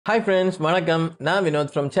Hi friends, வணக்கம். நான்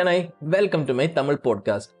Vinod from Chennai. Welcome to my Tamil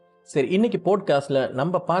podcast. சரி, இன்னைக்கு பாட்காஸ்ட்ல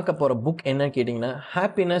நம்ம பார்க்க போற புக் என்னன்னு கேட்டிங்கன்னா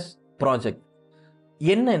ஹாப்பினஸ் ப்ராஜெக்ட்.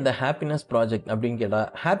 என்ன இந்த ஹாப்பினஸ் ப்ராஜெக்ட் அப்படின்னு கேட்டால்,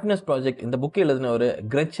 ஹாப்பினஸ் ப்ராஜெக்ட் இந்த புக்கை எழுதின ஒரு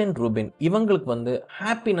கிரெச்சன் ரூபின். இவங்களுக்கு வந்து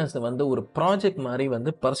ஹாப்பினஸை வந்து ஒரு ப்ராஜெக்ட் மாதிரி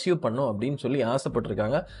வந்து பர்சியூ பண்ணும் அப்படின்னு சொல்லி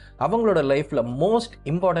ஆசைப்பட்டிருக்காங்க. அவங்களோட லைஃப்பில் மோஸ்ட்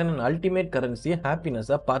இம்பார்ட்டன்ட் அண்ட் அல்டிமேட் கரன்சியை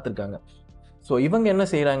ஹாப்பினஸாக பார்த்துருக்காங்க. ஸோ இவங்க என்ன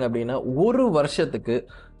செய்கிறாங்க அப்படின்னா, ஒரு வருஷத்துக்கு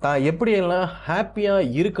தான் எப்படியெல்லாம் ஹாப்பியாக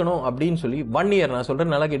இருக்கணும் அப்படின்னு சொல்லி 1 இயர், நான்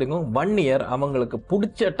சொல்கிறேன் நல்லா கேட்டுங்க, 1 இயர் அவங்களுக்கு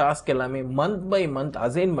பிடிச்ச டாஸ்க் எல்லாமே மந்த் பை மந்த்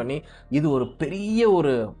அசைன் பண்ணி இது ஒரு பெரிய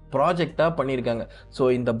ஒரு ப்ராஜெக்டாக பண்ணியிருக்காங்க. ஸோ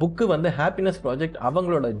இந்த புக்கு வந்து ஹாப்பினஸ் ப்ராஜெக்ட்,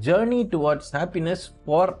 அவங்களோட journey towards happiness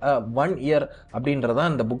for 1 year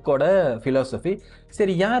அப்படின்றதான் இந்த புக்கோட ஃபிலாசபி.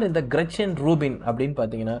 சரி, யார் இந்த கிரெச்சன் ரூபின் அப்படின்னு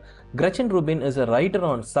பார்த்தீங்கன்னா, கிரெச்சன் Rubin is a writer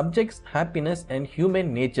on subjects happiness and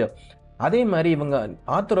human nature. அதே மாதிரி இவங்க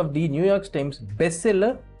author of the New York times best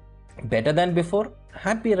seller, better than before,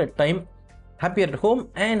 happier at time, happier at home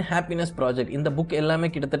and happiness project. இந்த book எல்லாமே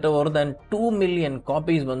கிட்டத்தட்ட ஒரு than 2 million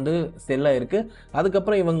copies வந்து செல் ஆயிருக்கு.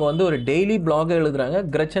 அதுக்கப்புறம் இவங்க வந்து ஒரு டெய்லி பிளாக் எழுதுறாங்க,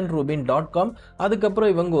 gretchenrubin.com.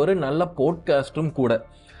 அதுக்கப்புறம் இவங்க ஒரு நல்ல போட்காஸ்ட்டும் கூட.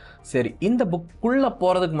 சரி, இந்த புக்குள்ளே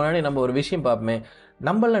போகிறதுக்கு முன்னாடி நம்ம ஒரு விஷயம் பார்ப்போமே.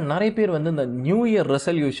 நம்மள நிறைய பேர் வந்து இந்த நியூ இயர்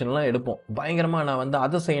ரெசல்யூஷன்லாம் எடுப்போம். பயங்கரமாக நான் வந்து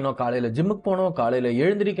அதை செய்யணும், காலையில் ஜிம்முக்கு போகணும், காலையில்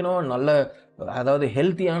எழுந்திரிக்கணும், நல்ல அதாவது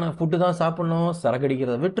ஹெல்த்தியான ஃபுட்டு தான் சாப்பிட்ணும்,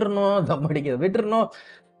 சரக்கடிக்கிறத விட்டுறணும், தம் அடிக்கிறத விட்டுறணும்.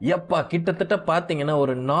 எப்பா கிட்டத்தட்ட பார்த்தீங்கன்னா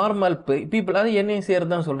ஒரு நார்மல் பீப்புள், அது என்னையும்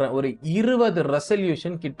சேர்த்து தான் சொல்கிறேன், ஒரு 20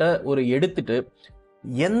 ரெசல்யூஷன் கிட்ட ஒரு எடுத்துட்டு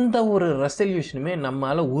எந்த ஒரு ரெசல்யூஷனுமே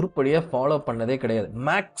நம்மளால் உருப்படியாக ஃபாலோ பண்ணதே கிடையாது.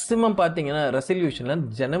 மேக்ஸிமம் பார்த்தீங்கன்னா ரெசல்யூஷனில்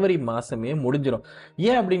ஜனவரி மாதமே முடிஞ்சிடும்.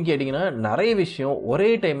 ஏன் அப்படின்னு கேட்டிங்கன்னா, நிறைய விஷயம் ஒரே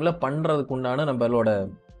டைமில் பண்ணுறதுக்கு உண்டான நம்மளோட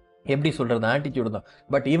எப்படி சொல்கிறது ஆட்டிடியூடு தான்.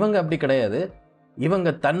 பட் இவங்க அப்படி கிடையாது. இவங்க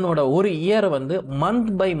தன்னோட ஒரு இயரை வந்து மந்த்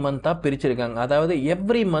பை மந்தாக பிரிச்சிருக்காங்க. அதாவது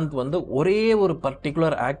எவ்ரி மந்த் வந்து ஒரே ஒரு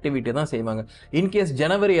பர்டிகுலர் ஆக்டிவிட்டி தான் செய்வாங்க. இன்கேஸ்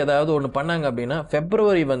ஜனவரி ஏதாவது ஒன்று பண்ணாங்க அப்படின்னா,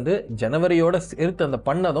 ஃபெப்ரவரி வந்து ஜனவரியோட சேர்த்து அந்த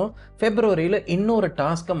பண்ணதும் ஃபெப்ரவரியில் இன்னொரு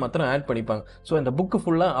டாஸ்க்கை மாத்திரம் ஆட் பண்ணிப்பாங்க. ஸோ இந்த புக்கு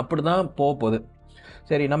ஃபுல்லாக அப்படி தான் போக போகுது.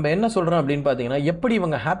 சரி, நம்ம என்ன சொல்கிறோம் அப்படின்னு பார்த்தீங்கன்னா, எப்படி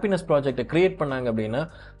இவங்க ஹாப்பினஸ் ப்ராஜெக்டை கிரியேட் பண்ணாங்க அப்படின்னா,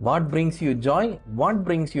 what brings you Joy, what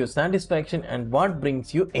brings you satisfaction and what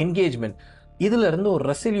brings you engagement. இதுல இருந்து ஒரு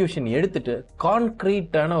ரெசல்யூஷன் எடுத்துட்டு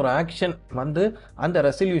கான்கிரீட்டான ஒரு ஆக்ஷன் வந்து அந்த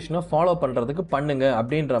ரெசல்யூஷனை ஃபாலோ பண்றதுக்கு பண்ணுங்க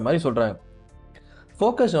அப்படின்ற மாதிரி சொல்றாங்க.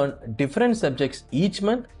 Focus on different subjects each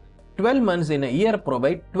month, 12 months in a year,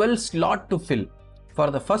 provide 12 slot to fill. For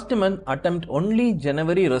the first month, attempt only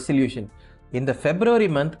January resolution. In the February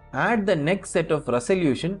month, add the next set of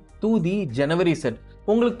resolution to the January set.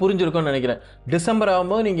 உங்களுக்கு புரிஞ்சிருக்கும்னு நினைக்கிறேன். December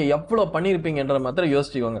ஆகும்போது நீங்கள் எவ்வளோ பண்ணியிருப்பீங்கன்ற மாத்திரம்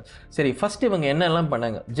யோசிச்சுக்கோங்க. சரி, first இவங்க என்னெல்லாம்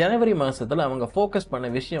பண்ணாங்க, ஜனவரி மாதத்தில் அவங்க ஃபோக்கஸ் பண்ண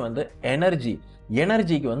விஷயம் வந்து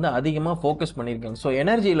எனர்ஜிக்கு வந்து அதிகமாக ஃபோக்கஸ் பண்ணியிருக்காங்க. ஸோ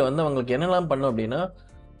எனர்ஜியில் வந்து அவங்களுக்கு என்னெல்லாம் பண்ணும் அப்படின்னா,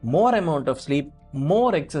 மோர் amount of sleep,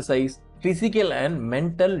 more exercise, physical and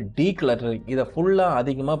mental decluttering, இதை ஃபுல்லாக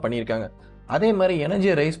அதிகமாக பண்ணியிருக்காங்க. அதே மாதிரி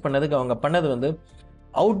எனர்ஜியை ரைஸ் பண்ணதுக்கு அவங்க பண்ணது வந்து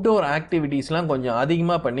அவுட்டோர் ஆக்டிவிட்டீஸ்லாம் கொஞ்சம்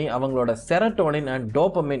அதிகமாக பண்ணி அவங்களோட செரட்டோனின் அண்ட்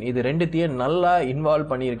டோபமைன் இது ரெண்டுத்தையும் நல்லா இன்வால்வ்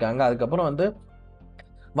பண்ணியிருக்காங்க. அதுக்கப்புறம் வந்து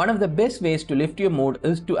one of the best ways to lift your mood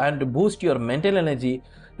is to and boost your mental energy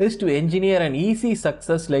is to engineer and easy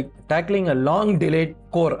success like tackling a long delayed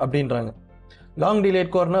core அப்படின்றாங்க. Long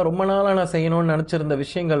delayed கோர்னால் ரொம்ப நாளாக நான் செய்யணும்னு நினச்சிருந்த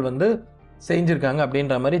விஷயங்கள் வந்து செஞ்சுருக்காங்க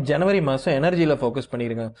அப்படின்ற மாதிரி ஜனவரி மாதம் எனர்ஜியில் ஃபோக்கஸ்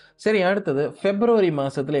பண்ணியிருக்காங்க. சரி, அடுத்தது ஃபெப்ரவரி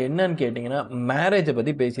மாதத்தில் என்னன்னு கேட்டிங்கன்னா, மேரேஜை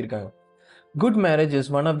பற்றி பேசியிருக்காங்க. Good marriage is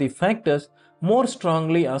one of the factors more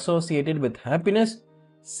strongly associated with happiness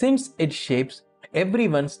since it shapes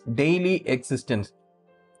everyone's daily existence.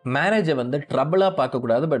 மேரேஜை வந்து ட்ரபிளாக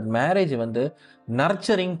பார்க்கக்கூடாது, பட் மேரேஜை வந்து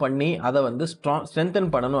நர்ச்சரிங் பண்ணி அதை வந்து ஸ்ட்ரென்தன்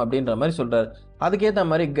பண்ணணும் அப்படின்ற மாதிரி சொல்கிறார். அதுக்கேற்ற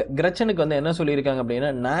மாதிரி கிரெச்சனுக்கு வந்து என்ன சொல்லியிருக்காங்க அப்படின்னா,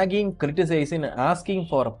 nagging, criticising, asking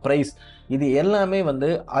for price, இது எல்லாமே வந்து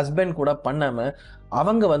ஹஸ்பண்ட் கூட பண்ணாமல்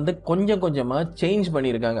அவங்க வந்து கொஞ்சம் கொஞ்சமாக சேஞ்ச்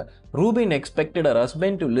பண்ணியிருக்காங்க. Rubin expected her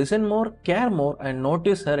husband to listen more, care more and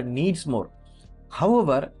notice her needs more.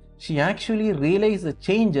 However she actually realise the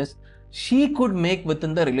changes she good make with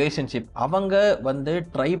in the relationship. அவங்க வந்து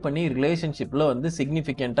ட்ரை பண்ணி ரிலேஷன்ஷிப்பில் வந்து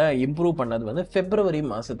சிக்னிஃபிகண்ட்டாக இம்ப்ரூவ் பண்ணது வந்து ஃபெப்ரவரி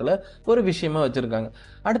மாதத்தில் ஒரு விஷயமா வச்சுருக்காங்க.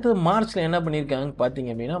 அடுத்தது மார்ச்சில் என்ன பண்ணியிருக்காங்க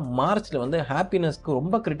பார்த்தீங்க அப்படின்னா, மார்ச்சில் வந்து ஹாப்பினஸ்க்கு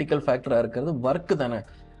ரொம்ப கிரிட்டிக்கல் ஃபேக்டராக இருக்கிறது ஒர்க்கு தானே.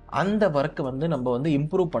 அந்த ஒர்க்கு வந்து நம்ம வந்து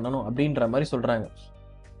இம்ப்ரூவ் பண்ணணும் அப்படின்ற மாதிரி சொல்கிறாங்க.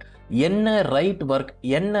 என்ன ரைட் ஒர்க்,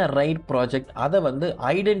 என்ன ரைட் ப்ராஜெக்ட், அதை வந்து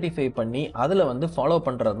ஐடென்டிஃபை பண்ணி அதில் வந்து ஃபாலோ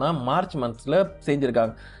பண்ணுறது தான் மார்ச் மந்த்ஸில்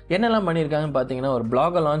செஞ்சுருக்காங்க. என்னெல்லாம் பண்ணியிருக்காங்கன்னு பார்த்தீங்கன்னா, ஒரு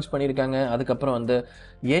பிளாகை லான்ச் பண்ணியிருக்காங்க. அதுக்கப்புறம் வந்து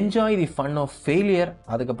enjoy the fun of failure,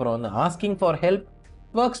 அதுக்கப்புறம் வந்து asking for help,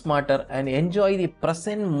 work smarter and enjoy the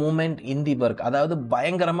present moment in the work. அதாவது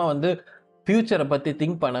பயங்கரமாக வந்து ஃபியூச்சரை பற்றி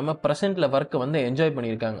திங்க் பண்ணாமல் ப்ரெசென்ட்டில் ஒர்க்கை வந்து என்ஜாய்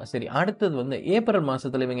பண்ணியிருக்காங்க. சரி, அடுத்தது வந்து ஏப்ரல்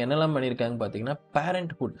மாதத்தில் இவங்க என்னெல்லாம் பண்ணியிருக்காங்க பார்த்தீங்கன்னா,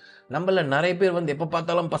 பேரண்ட்ஹுட். நம்மள நிறைய பேர் வந்து எப்போ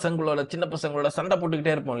பார்த்தாலும் பசங்களோட சின்ன பசங்களோட சண்டை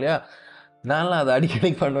போட்டுக்கிட்டே இருப்போம் இல்லையா? நான்லாம் அதை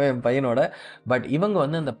அடிக்கடி பண்ணுவேன் என் பையனோட. பட் இவங்க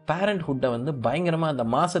வந்து அந்த பேரண்ட்ஹுட்டை வந்து பயங்கரமாக அந்த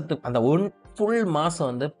மாதத்துக்கு அந்த ஃபுல் மாதம்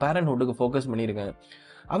வந்து பேரண்ட்ஹுட்டுக்கு ஃபோக்கஸ் பண்ணியிருக்காங்க.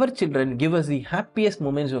 Our children give us the happiest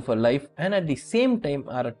moments of our life and at the same time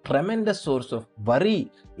are a tremendous source of worry,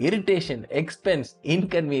 irritation, expense,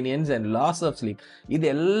 inconvenience and loss of sleep. இது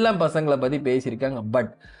எல்லாம் பசங்களை பற்றி பேசியிருக்காங்க.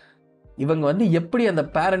 பட் இவங்க வந்து எப்படி அந்த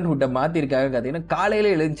பேரண்ட்ஹுட்டை மாற்றிருக்காங்க பார்த்தீங்கன்னா,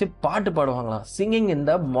 காலையில் எழுந்துச்சு பாட்டு பாடுவாங்களாம், சிங்கிங் இன்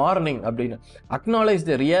த மார்னிங் அப்படின்னு.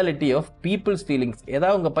 Acknowledge the reality of peoples feelings.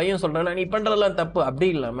 ஏதாவது உங்கள் பையன் சொல்கிறாங்கன்னா நீ பண்ணுறதெல்லாம் தப்பு அப்படி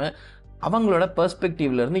இல்லாமல் அவங்களோட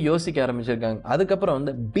பெர்ஸ்பெக்டிவ்ல இருந்து யோசிக்க ஆரம்பிச்சிருக்காங்க. அதுக்கப்புறம்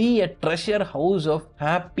வந்து B a treasure house of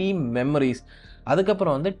happy memories.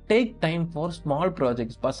 அதுக்கப்புறம் வந்து take time for small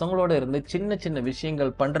projects. பசங்களோட இருந்து சின்ன சின்ன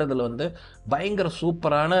விஷயங்கள் பண்ணுறதுல வந்து பயங்கர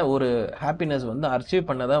சூப்பரான ஒரு ஹாப்பினஸ் வந்து அச்சீவ்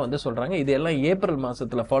பண்ணதாக வந்து சொல்கிறாங்க. இதெல்லாம் ஏப்ரல்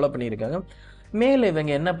மாதத்தில் ஃபாலோ பண்ணியிருக்காங்க. மேலே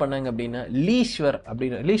இவங்க என்ன பண்ணாங்க அப்படின்னா,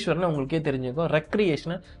 லீஸ்வர்னா உங்களுக்கே தெரிஞ்சுக்கோ,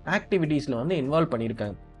 ரெக்ரியேஷனல் ஆக்டிவிட்டீஸில் வந்து இன்வால்வ்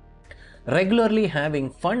பண்ணியிருக்காங்க. Regularly having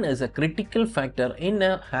fun is a critical factor in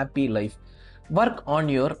a happy life. Work on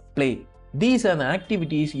your play. These are the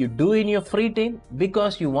activities you do in your free time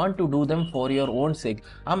because you want to do them for your own sake.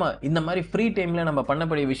 ஆமாம், இந்த மாதிரி free டைமில் நம்ம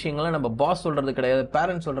பண்ணக்கூடிய விஷயங்கள்லாம் நம்ம pass சொல்கிறது கிடையாது,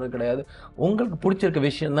 பேரண்ட்ஸ் சொல்கிறது கிடையாது, உங்களுக்கு பிடிச்சிருக்க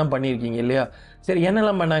விஷயம் தான் பண்ணியிருக்கீங்க இல்லையா? சரி,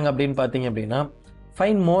 என்னெல்லாம் பண்ணாங்க அப்படின்னு பார்த்தீங்க அப்படின்னா,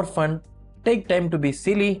 find more fun, take time to be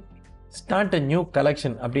Chile, start a new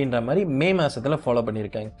collection அப்படின்ற மாதிரி மே மாதத்தில் ஃபாலோ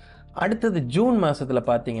பண்ணியிருக்காங்க. அடுத்தது ஜூன் மாதத்தில்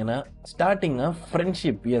பார்த்தீங்கன்னா, starting of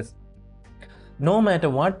friendship. S, no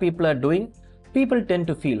matter what people are doing, people ten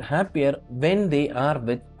to feel happier when they are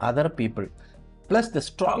with other people. Plus the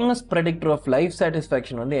strongest predictor of life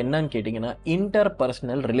satisfaction வந்து என்னன்னு கேட்டிங்கன்னா, இன்டர்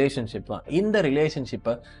பர்சனல் ரிலேஷன்ஷிப் தான். இந்த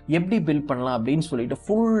ரிலேஷன்ஷிப்பை எப்படி build பண்ணலாம் அப்படின்னு சொல்லிட்டு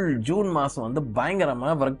ஃபுல் ஜூன் மாதம் வந்து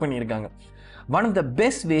பயங்கரமாக ஒர்க் பண்ணியிருக்காங்க. One of the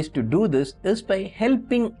best ways to do this is by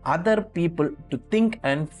helping other people to think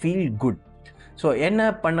and feel good. So என்ன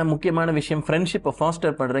பண்ண முக்கியமான விஷயம், ஃப்ரெண்ட்ஷிப்பை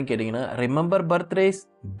ஃபாஸ்டர் பண்ணுறேன்னு கேட்டிங்கன்னா, remember birthdays,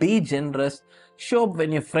 B generous, shop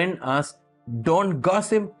when you're friend ask, don't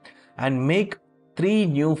gossip and make 3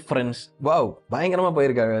 new friends. Wow, பயங்கரமாக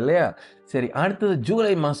போயிருக்காங்க இல்லையா? சரி, அடுத்தது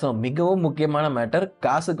ஜூலை மாதம் மிகவும் முக்கியமான மேட்டர்,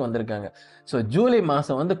 காசுக்கு வந்திருக்காங்க. ஸோ ஜூலை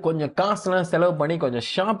மாதம் வந்து கொஞ்சம் காசுலாம் செலவு பண்ணி கொஞ்சம்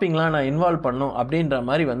ஷாப்பிங்லாம் நான் இன்வால்வ் பண்ணணும் அப்படின்ற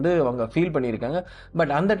மாதிரி வந்து அவங்க ஃபீல் பண்ணியிருக்காங்க.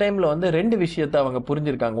 பட் அந்த டைமில் வந்து 2 விஷயத்தை அவங்க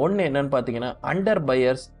புரிஞ்சிருக்காங்க. ஒன்று என்னன்னு பார்த்தீங்கன்னா, under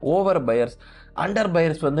buyers, over buyers. Under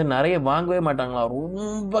buyers வந்து நிறைய வாங்கவே மாட்டாங்களா,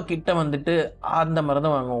 ரொம்ப கிட்ட வந்துட்டு அந்த மாதிரி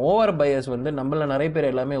தான் வாங்குவோம். ஓவர் பையர்ஸ் வந்து நம்மள நிறைய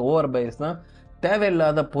பேர் எல்லாமே ஓவர் பையர்ஸ் தான்.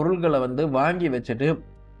 தேவையில்லாத பொருள்களை வந்து வாங்கி வச்சுட்டு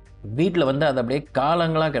வீட்டில் வந்து அது அப்படியே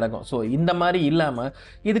காலங்களாக கிடக்கும். ஸோ இந்த மாதிரி இல்லாமல்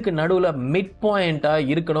இதுக்கு நடுவில் மிட் பாயிண்ட்டாக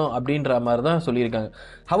இருக்கணும் அப்படின்ற மாதிரி தான் சொல்லியிருக்காங்க.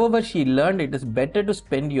 However, she learned it is better to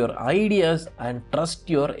spend your ideas and trust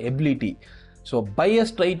your ability. So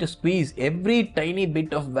buyers try to squeeze every tiny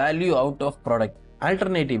bit of value out of product.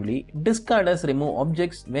 Alternatively, discarders remove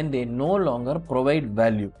objects when they no longer provide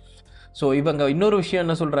value. So இவங்க இன்னொரு விஷயம்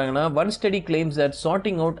என்ன சொல்கிறாங்கன்னா, one study claims that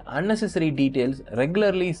sorting out unnecessary details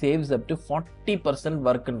regularly saves up to 40%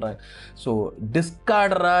 ஒர்க்குன்றாங்க. So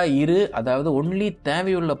டிஸ்கார்டராக அதாவது only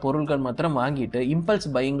தேவையுள்ள பொருட்கள் மாத்திரம் வாங்கிட்டு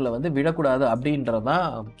இம்பல்ஸ் பையிங்கில் வந்து விடக்கூடாது அப்படின்றதான்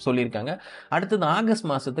சொல்லியிருக்காங்க. அடுத்தது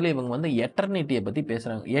ஆகஸ்ட் மாதத்தில் இவங்க வந்து எட்டர்னிட்டியை பற்றி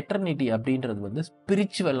பேசுகிறாங்க. எட்டர்னிட்டி அப்படின்றது வந்து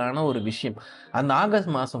ஸ்பிரிச்சுவலான ஒரு விஷயம். அந்த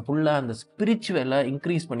ஆகஸ்ட் மாதம் ஃபுல்லாக அந்த ஸ்பிரிச்சுவலை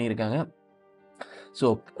இன்க்ரீஸ் பண்ணியிருக்காங்க. ஸோ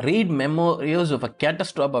ரீட் மெமோரியோஸ் ஆஃப் அ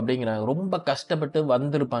கேட்டஸ்ட்ராப் அப்படிங்கிறாங்க. ரொம்ப கஷ்டப்பட்டு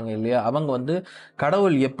வந்திருப்பாங்க இல்லையா, அவங்க வந்து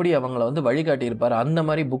கடவுள் எப்படி அவங்கள வந்து வழிகாட்டியிருப்பார் அந்த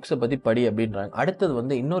மாதிரி புக்ஸை பற்றி படி அப்படின்றாங்க. அடுத்தது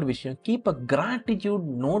வந்து இன்னொரு விஷயம், keep a gratitude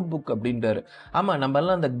note book அப்படின்றாரு. ஆமாம்,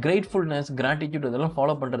 நம்மலாம் அந்த கிரேட்ஃபுல்னஸ், கிராட்டிடியூட் இதெல்லாம்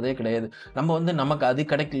ஃபாலோ பண்ணுறதே கிடையாது. நம்ம வந்து நமக்கு அது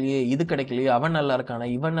கிடைக்கலையே, இது கிடைக்கலையே, அவன் நல்லா இருக்கானே,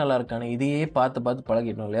 இவன் நல்லா இருக்கானே, இதையே பார்த்து பார்த்து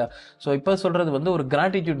பழகிட்டோம் இல்லையா? ஸோ இப்போ சொல்கிறது வந்து ஒரு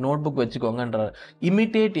கிராட்டிடியூட் நோட் புக் வச்சுக்கோங்கன்றார்.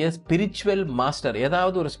 இமிட்டேட் எ ஸ்பிரிச்சுவல் மாஸ்டர்.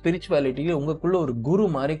 ஏதாவது ஒரு ஸ்பிரிச்சுவாலிட்டியில் உங்களுக்குள்ள ஒரு குரு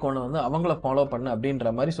மாதிரி கொண்டு வந்து அவங்கள ஃபாலோ பண்ண அப்படின்ற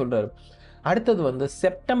மாதிரி சொல்றாரு. அடுத்தது வந்து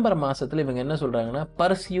செப்டம்பர் மாசத்துல இவங்க என்ன சொல்றாங்கன்னா,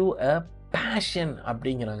 pursue a passion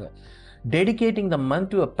அப்படிங்கிறாங்க. Dedicating the month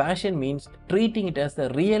to a passion means treating it as a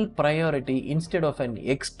real priority instead of an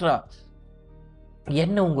extra.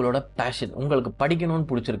 என்ன உங்களோட பேஷன், உங்களுக்கு படிக்கணும்னு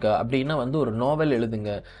பிடிச்சிருக்கா அப்படின்னா வந்து ஒரு நாவல்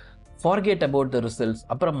எழுதுங்க, forget about the results,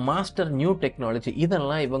 அப்புறம் மாஸ்டர் நியூ டெக்னாலஜி.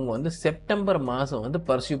 இதெல்லாம் இவங்க வந்து செப்டம்பர் மாதம் வந்து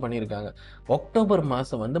பர்சியூ பண்ணியிருக்காங்க. அக்டோபர்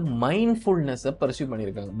மாதம் வந்து மைண்ட்ஃபுல்னஸை பர்சியூ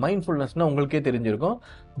பண்ணியிருக்காங்க. மைண்ட்ஃபுல்னஸ்னால் உங்களுக்கே தெரிஞ்சிருக்கும்,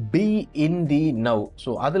 be in the now.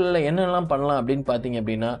 So அதில் என்னெல்லாம் பண்ணலாம் அப்படின்னு பார்த்தீங்க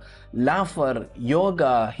அப்படின்னா, lawful,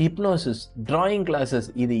 yoga, hypnosis, drawing classes,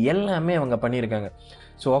 இது எல்லாமே அவங்க பண்ணியிருக்காங்க.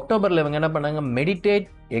 ஸோ அக்டோபரில் இவங்க என்ன பண்ணாங்க, meditate,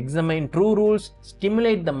 examine true rules,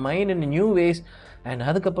 stimulate the mind in new ways and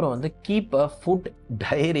அதுக்கப்புறம் வந்து கீப் அ ஃபுட்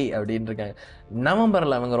டைரி அப்படின்னு இருக்காங்க.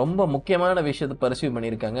 நவம்பரில் அவங்க ரொம்ப முக்கியமான விஷயத்தை பர்சியூ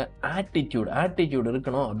பண்ணியிருக்காங்க, ஆட்டிடியூட்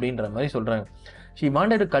இருக்கணும் அப்படின்ற மாதிரி சொல்கிறாங்க. She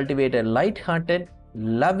wanted to cultivate a light hearted,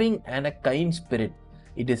 loving and a kind spirit.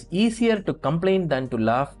 It is easier to complain than to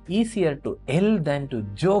laugh, easier to yell than to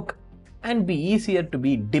joke, and be easier to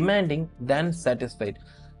be demanding than satisfied.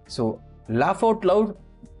 So laugh out loud,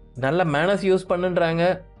 நல்ல manners use பண்ணுன்றாங்க,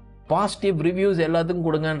 positive reviews எல்லாத்துக்கும்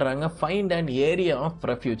கொடுங்கன்றாங்க, find and area of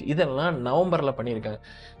refuge, இதெல்லாம் நவம்பரில் பண்ணியிருக்காங்க.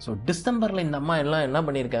 So டிசம்பரில் இந்த அம்மா எல்லாம் என்ன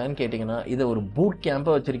பண்ணியிருக்காங்கன்னு கேட்டிங்கன்னா, இதை ஒரு பூட்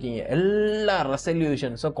கேம்பை வச்சுருக்கீங்க, எல்லா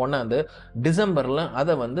ரெசல்யூஷன்ஸும் கொண்டாந்து டிசம்பரில்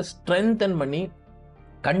அதை வந்து ஸ்ட்ரென்தன் பண்ணி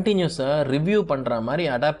கண்டினியூஸாக ரிவ்யூ பண்ணுற மாதிரி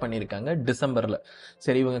அடாப்ட் பண்ணியிருக்காங்க டிசம்பரில்.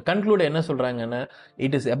 சரி, இவங்க கன்க்ளூட் என்ன சொல்கிறாங்கன்னா,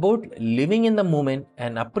 it is about living in the moment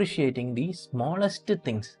and appreciating the smallest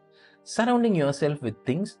things, surrounding yourself with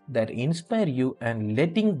things that inspire you and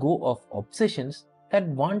letting go of obsessions that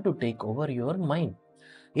want to take over your mind.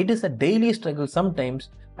 It is a daily struggle sometimes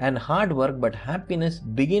and hard work, but happiness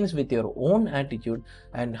begins with your own attitude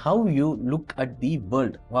and how you look at the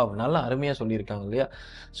world. Wow, நல்லா அருமையாக சொல்லியிருக்காங்க இல்லையா?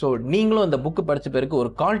 So நீங்களும் அந்த book படித்த பிறகு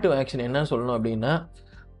ஒரு call to action என்னன்னு சொல்லணும் அப்படின்னா,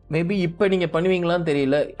 மேபி இப்போ நீங்கள் பண்ணுவீங்களான்னு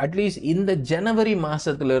தெரியல, அட்லீஸ்ட் இந்த ஜனவரி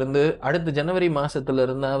மாதத்துலேருந்து அடுத்த ஜனவரி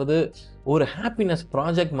மாதத்துலேருந்தாவது ஒரு ஹாப்பினஸ்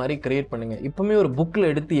ப்ராஜெக்ட் மாதிரி க்ரியேட் பண்ணுங்கள். இப்போவுமே ஒரு புக்கில்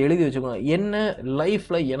எடுத்து எழுதி வச்சுக்கோங்க, என்ன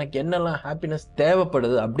லைஃப்பில் எனக்கு என்னெல்லாம் ஹாப்பினஸ்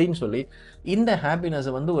தேவைப்படுது அப்படின்னு சொல்லி இந்த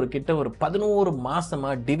ஹாப்பினஸை வந்து ஒரு 11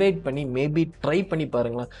 மாதமாக டிவைட் பண்ணி மேபி ட்ரை பண்ணி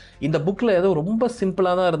பாருங்களேன். இந்த புக்கில் ஏதோ ரொம்ப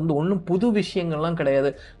சிம்பிளாக தான் இருந்து, ஒன்றும் புது விஷயங்கள்லாம்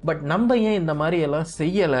கிடையாது. பட் நம்ம ஏன் இந்த மாதிரி எல்லாம்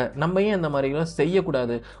செய்யலை, நம்ம ஏன் இந்த மாதிரிலாம்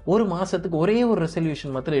செய்யக்கூடாது, ஒரு மாதத்துக்கு ஒரே ஒரு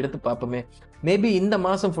ரெசல்யூஷன் மாத்திரம் எடுத்து பார்ப்போமே. மேபி இந்த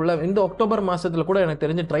மாதம் ஃபுல்லாக, இந்த அக்டோபர் மாதத்தில் கூட எனக்கு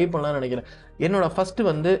தெரிஞ்சு ட்ரை பண்ணலாம்னு நினைக்கிறேன். என்னோட ஃபஸ்ட்டு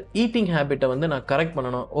வந்து ஈட்டிங் ஹேபிட்டை வந்து நான் கரெக்ட்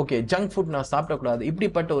பண்ணணும். ஓகே, ஜங்க் ஃபுட் நான் சாப்பிடக்கூடாது,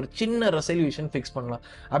 இப்படிப்பட்ட ஒரு சின்ன ரெசல்யூஷன் ஃபிக்ஸ் பண்ணலாம்.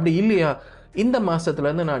 அப்படி இல்லையா, இந்த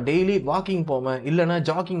மாதத்துலேருந்து நான் டெய்லி வாக்கிங் போவேன், இல்லைனா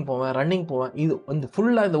ஜாக்கிங் போவேன், ரன்னிங் போவேன். இது வந்து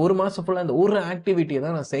ஃபுல்லாக இந்த ஒரு மாதம் ஃபுல்லாக இந்த ஒரு ஆக்டிவிட்டியை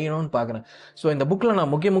தான் நான் செய்யணும்னு பார்க்குறேன். ஸோ இந்த புக்கில்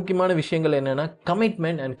நான் முக்கியமான விஷயங்கள் என்னென்னா,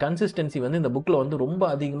 கமிட்மெண்ட் அண்ட் கன்சிஸ்டன்சி வந்து இந்த புக்கில் வந்து ரொம்ப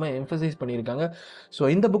அதிகமாக எம்ஃபசைஸ் பண்ணியிருக்காங்க. ஸோ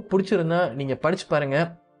இந்த புக் பிடிச்சிருந்தா நீங்கள் படித்து பாருங்கள்.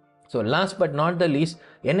 So last but not the least,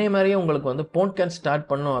 என்னை மாதிரியே உங்களுக்கு வந்து பாட்காஸ்ட் ஸ்டார்ட்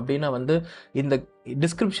பண்ணணும் அப்படின்னா வந்து இந்த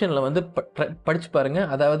டிஸ்கிரிப்ஷனில் வந்து படித்து பாருங்கள்.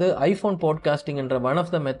 அதாவது iPhone பாட்காஸ்டிங்ன்ற one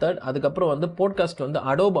of the method, அதுக்கப்புறம் வந்து பாட்காஸ்ட் வந்து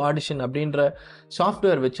அடோப் ஆடிஷன் அப்படின்ற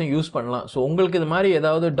சாஃப்ட்வேர் வச்சும் யூஸ் பண்ணலாம். ஸோ உங்களுக்கு இது மாதிரி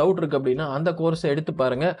ஏதாவது டவுட் இருக்குது அப்படின்னா அந்த கோர்ஸை எடுத்து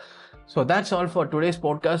பாருங்கள். So that's all for today's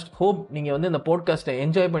podcast. Hope நீங்கள் வந்து இந்த பாட்காஸ்ட்டை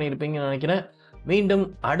என்ஜாய் பண்ணியிருப்பீங்கன்னு நினைக்கிறேன். மீண்டும்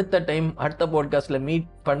அடுத்த பாட்காஸ்ட்டில் மீட்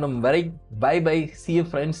பண்ணும் வரை by by, see you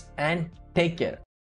friends and take care.